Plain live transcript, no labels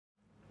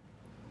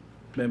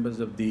members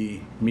of the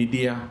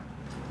media,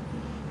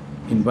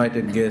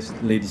 invited guests,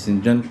 ladies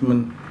and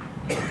gentlemen,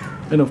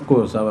 and of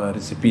course our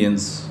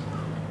recipients,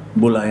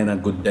 Bala, and a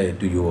good day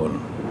to you all.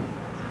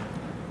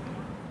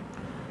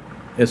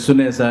 As soon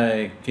as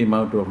I came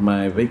out of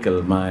my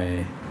vehicle,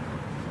 my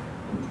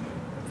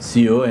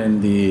CEO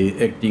and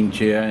the acting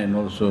chair and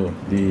also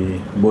the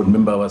board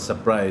member was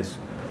surprised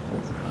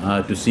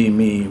to see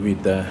me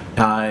with a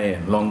tie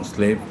and long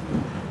sleeve.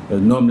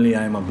 Normally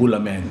I'm a Bula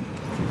man.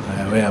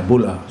 I wear a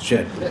Bula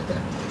shirt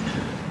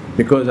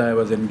because I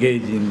was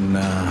engaged in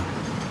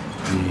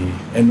the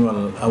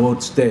annual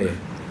awards day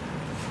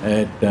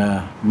at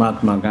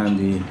Mahatma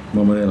Gandhi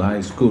Memorial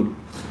High School,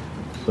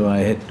 so I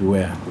had to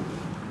wear.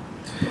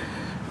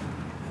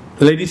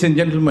 Ladies and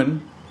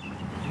gentlemen,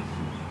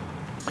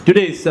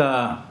 today is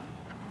a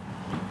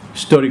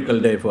historical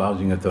day for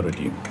Housing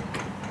Authority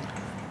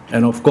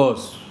and of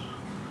course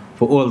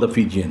for all the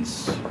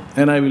Fijians,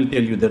 and I will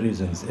tell you the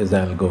reasons as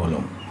I'll go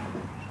along.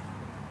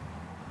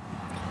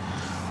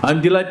 I'm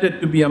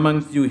delighted to be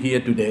amongst you here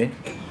today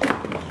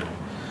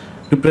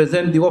to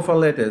present the offer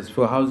letters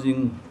for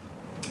housing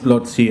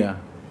lots here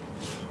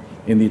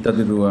in the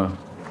Tacirua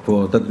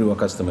for Tacirua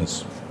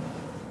customers.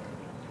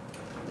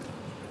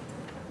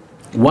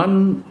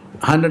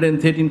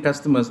 113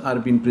 customers are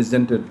being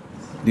presented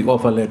the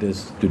offer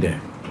letters today.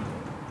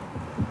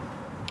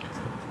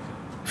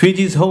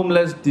 Fiji's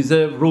homeless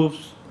deserve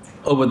roofs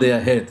over their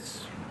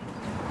heads,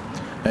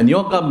 and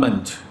your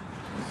government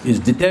is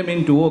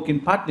determined to work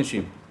in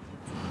partnership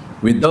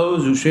with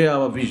those who share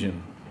our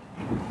vision.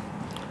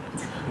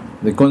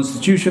 The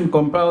Constitution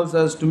compels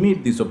us to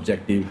meet this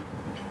objective,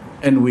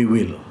 and we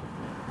will.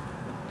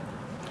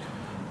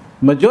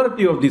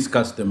 Majority of these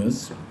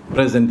customers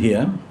present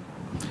here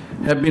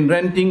have been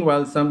renting,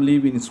 while some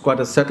live in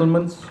squatter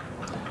settlements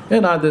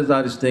and others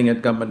are staying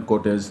at government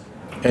quarters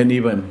and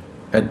even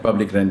at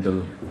public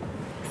rental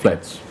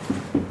flats.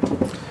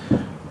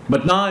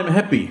 But now I'm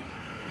happy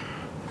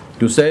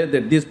to say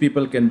that these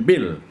people can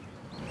build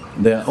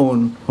their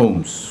own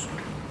homes.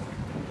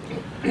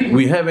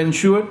 We have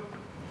ensured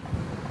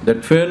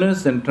that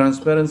fairness and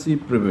transparency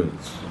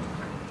prevails,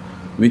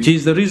 which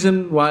is the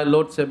reason why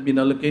lots have been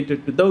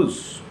allocated to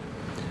those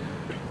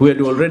who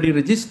had already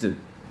registered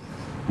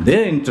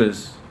their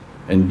interests,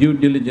 and due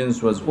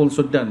diligence was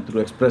also done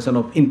through expression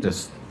of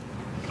interest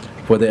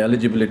for their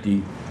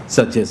eligibility,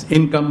 such as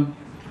income,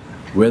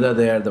 whether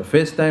they are the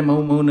first-time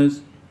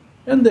homeowners,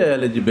 and their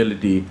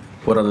eligibility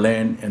for a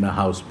land and a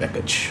house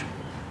package.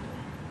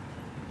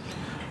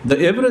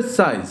 The average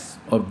size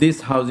of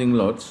these housing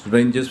lots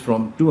ranges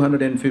from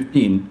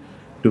 215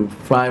 to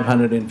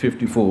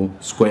 554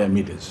 square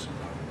meters.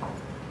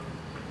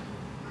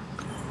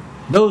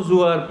 Those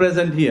who are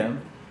present here,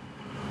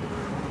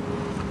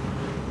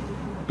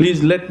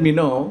 please let me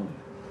know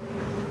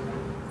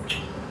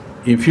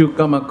if you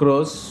come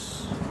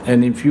across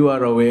and if you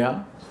are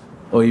aware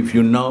or if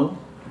you know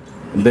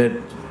that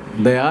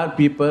there are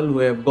people who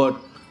have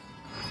got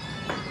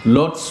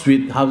lots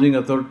with Housing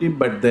Authority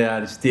but they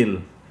are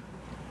still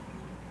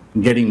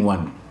getting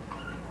one.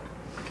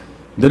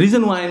 The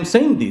reason why I'm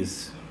saying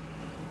this,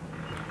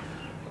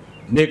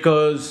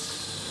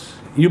 because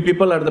you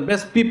people are the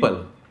best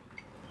people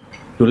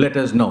to let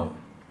us know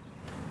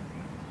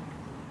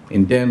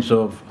in terms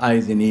of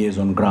eyes and ears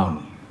on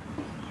ground.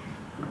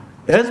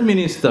 As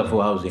Minister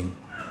for Housing,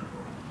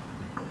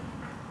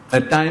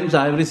 at times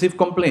I have received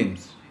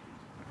complaints.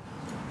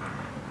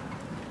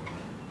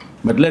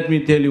 But let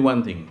me tell you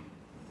one thing,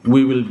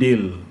 we will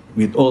deal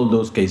with all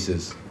those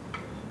cases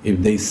if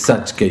there is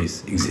such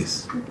case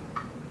exists.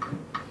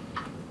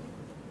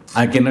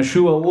 I can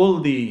assure all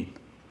the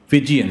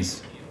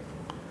Fijians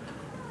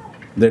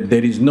that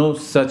there is no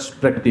such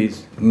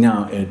practice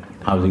now at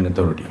Housing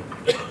Authority.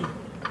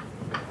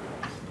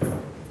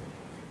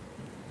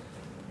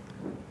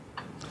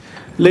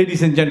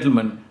 Ladies and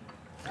gentlemen,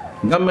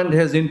 government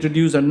has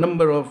introduced a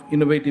number of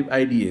innovative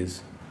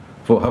ideas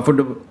for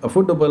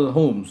affordable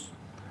homes,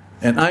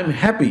 and I'm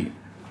happy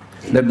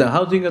that the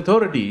Housing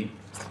Authority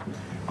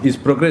is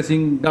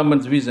progressing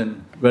government's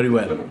vision very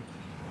well.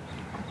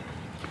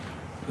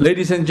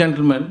 Ladies and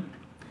gentlemen,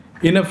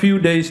 in a few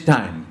days'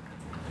 time,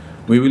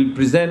 we will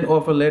present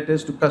offer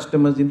letters to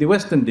customers in the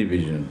Western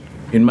Division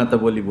in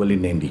Mataboli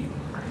Nendi.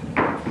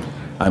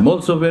 I'm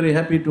also very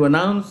happy to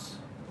announce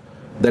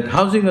that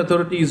Housing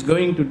Authority is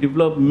going to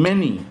develop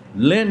many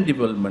land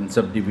development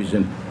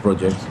subdivision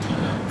projects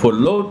for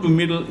low to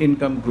middle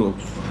income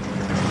groups,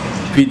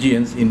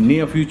 Fijians, in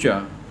near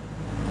future.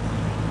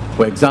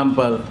 For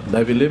example,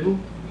 Davilevu,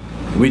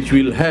 which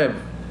will have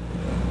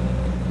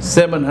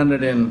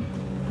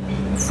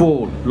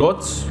 704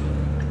 lots,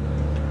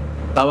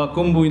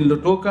 Tawakumbu in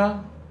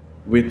Lotoka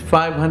with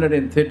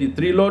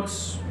 533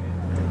 lots,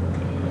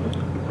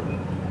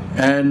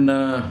 and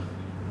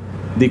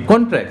the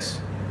contracts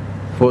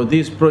for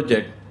this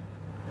project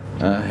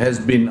has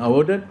been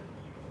awarded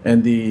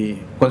and the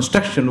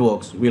construction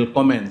works will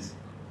commence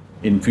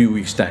in few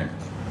weeks' time.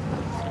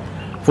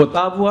 For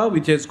Tavua,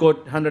 which has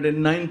got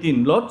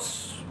 119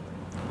 lots,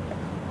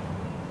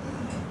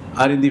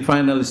 are in the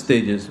final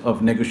stages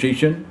of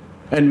negotiation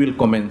and will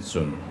commence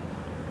soon.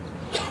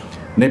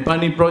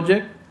 Nepani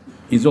project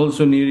is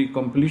also nearing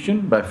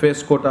completion by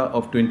first quarter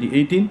of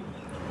 2018,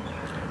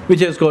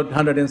 which has got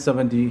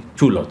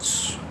 172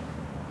 lots.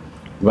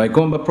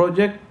 Vaikomba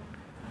project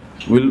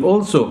will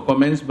also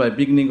commence by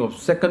beginning of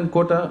second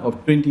quarter of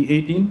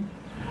 2018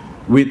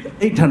 with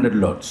 800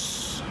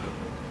 lots.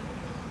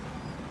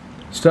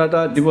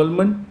 Strata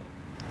development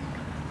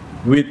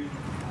with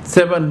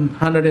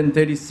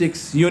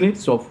 736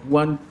 units of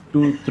 1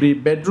 to 3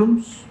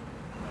 bedrooms.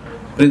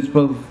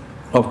 Principle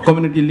of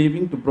community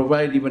living to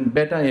provide even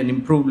better and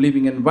improved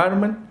living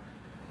environment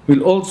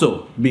will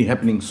also be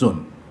happening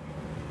soon.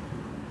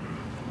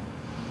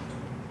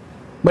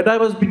 But I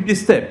was a bit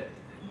disturbed.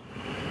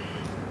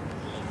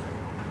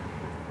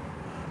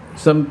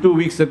 Some 2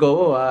 weeks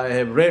ago, I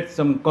have read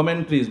some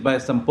commentaries by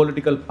some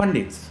political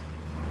pundits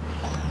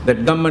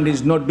that government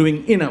is not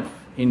doing enough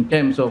in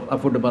terms of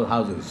affordable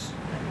houses.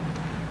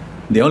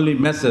 The only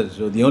message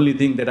or the only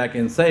thing that I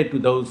can say to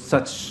those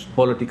such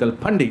political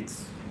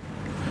pundits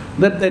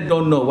that they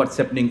don't know what's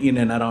happening in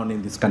and around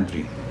in this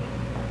country.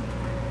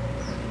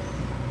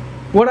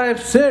 What I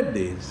have said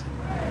is,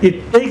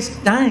 it takes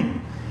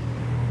time.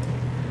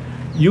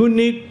 You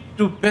need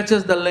to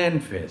purchase the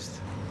land first.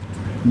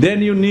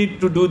 Then you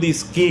need to do the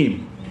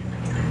scheme.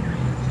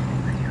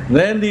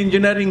 Then the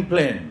engineering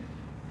plan.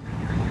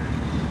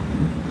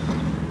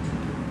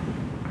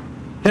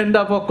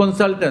 Tender for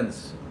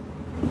consultants.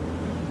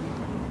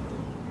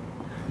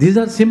 These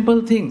are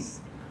simple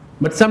things.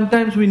 But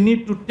sometimes we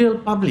need to tell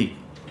public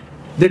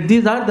that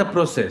these are the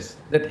process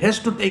that has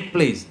to take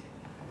place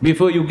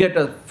before you get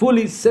a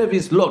fully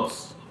serviced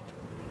lots.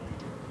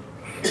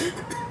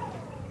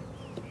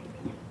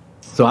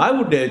 So I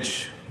would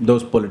urge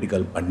those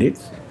political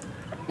pundits,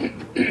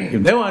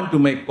 if they want to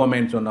make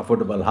comments on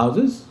affordable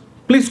houses,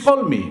 please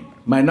call me.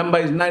 My number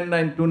is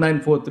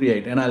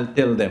 99299438 and I'll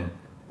tell them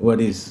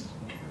what is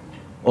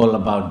all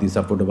about these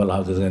affordable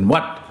houses and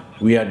what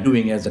we are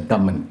doing as a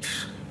government.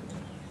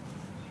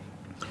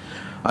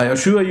 I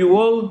assure you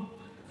all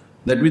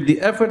that with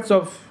the efforts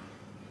of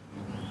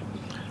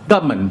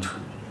government,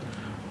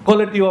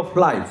 quality of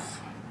life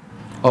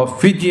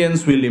of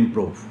Fijians will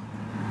improve.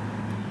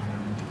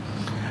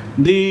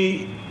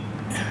 The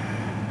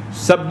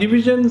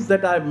subdivisions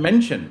that I have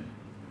mentioned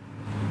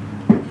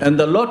and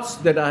the lots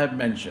that I have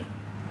mentioned,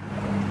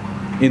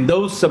 in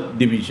those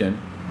subdivisions,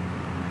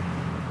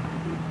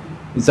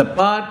 is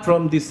apart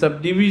from the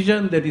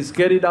subdivision that is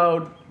carried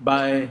out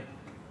by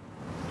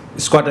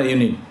squatter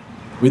unit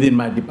within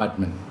my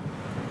department.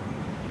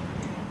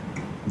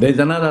 There is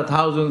another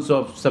thousands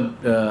of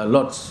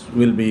lots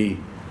will be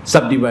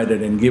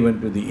subdivided and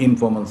given to the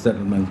informal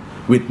settlement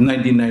with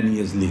 99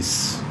 years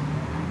lease.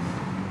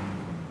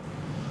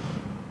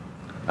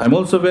 I'm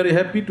also very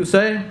happy to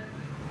say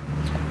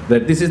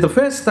that this is the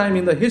first time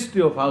in the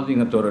history of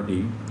Housing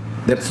Authority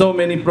that so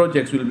many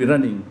projects will be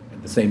running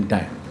at the same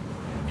time.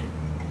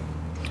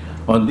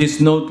 On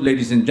this note,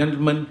 ladies and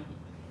gentlemen,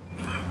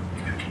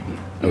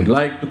 I would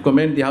like to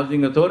commend the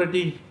Housing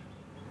Authority,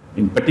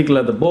 in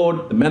particular the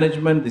board, the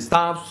management, the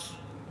staffs,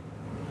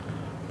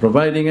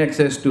 providing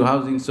access to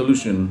housing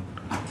solution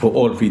for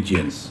all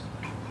Fijians.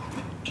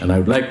 And I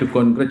would like to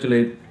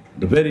congratulate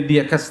the very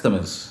dear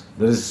customers,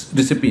 the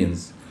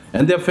recipients,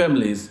 and their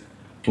families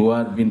who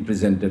are being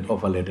presented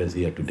offer letters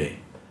here today.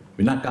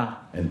 Vinaka,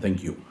 and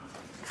thank you.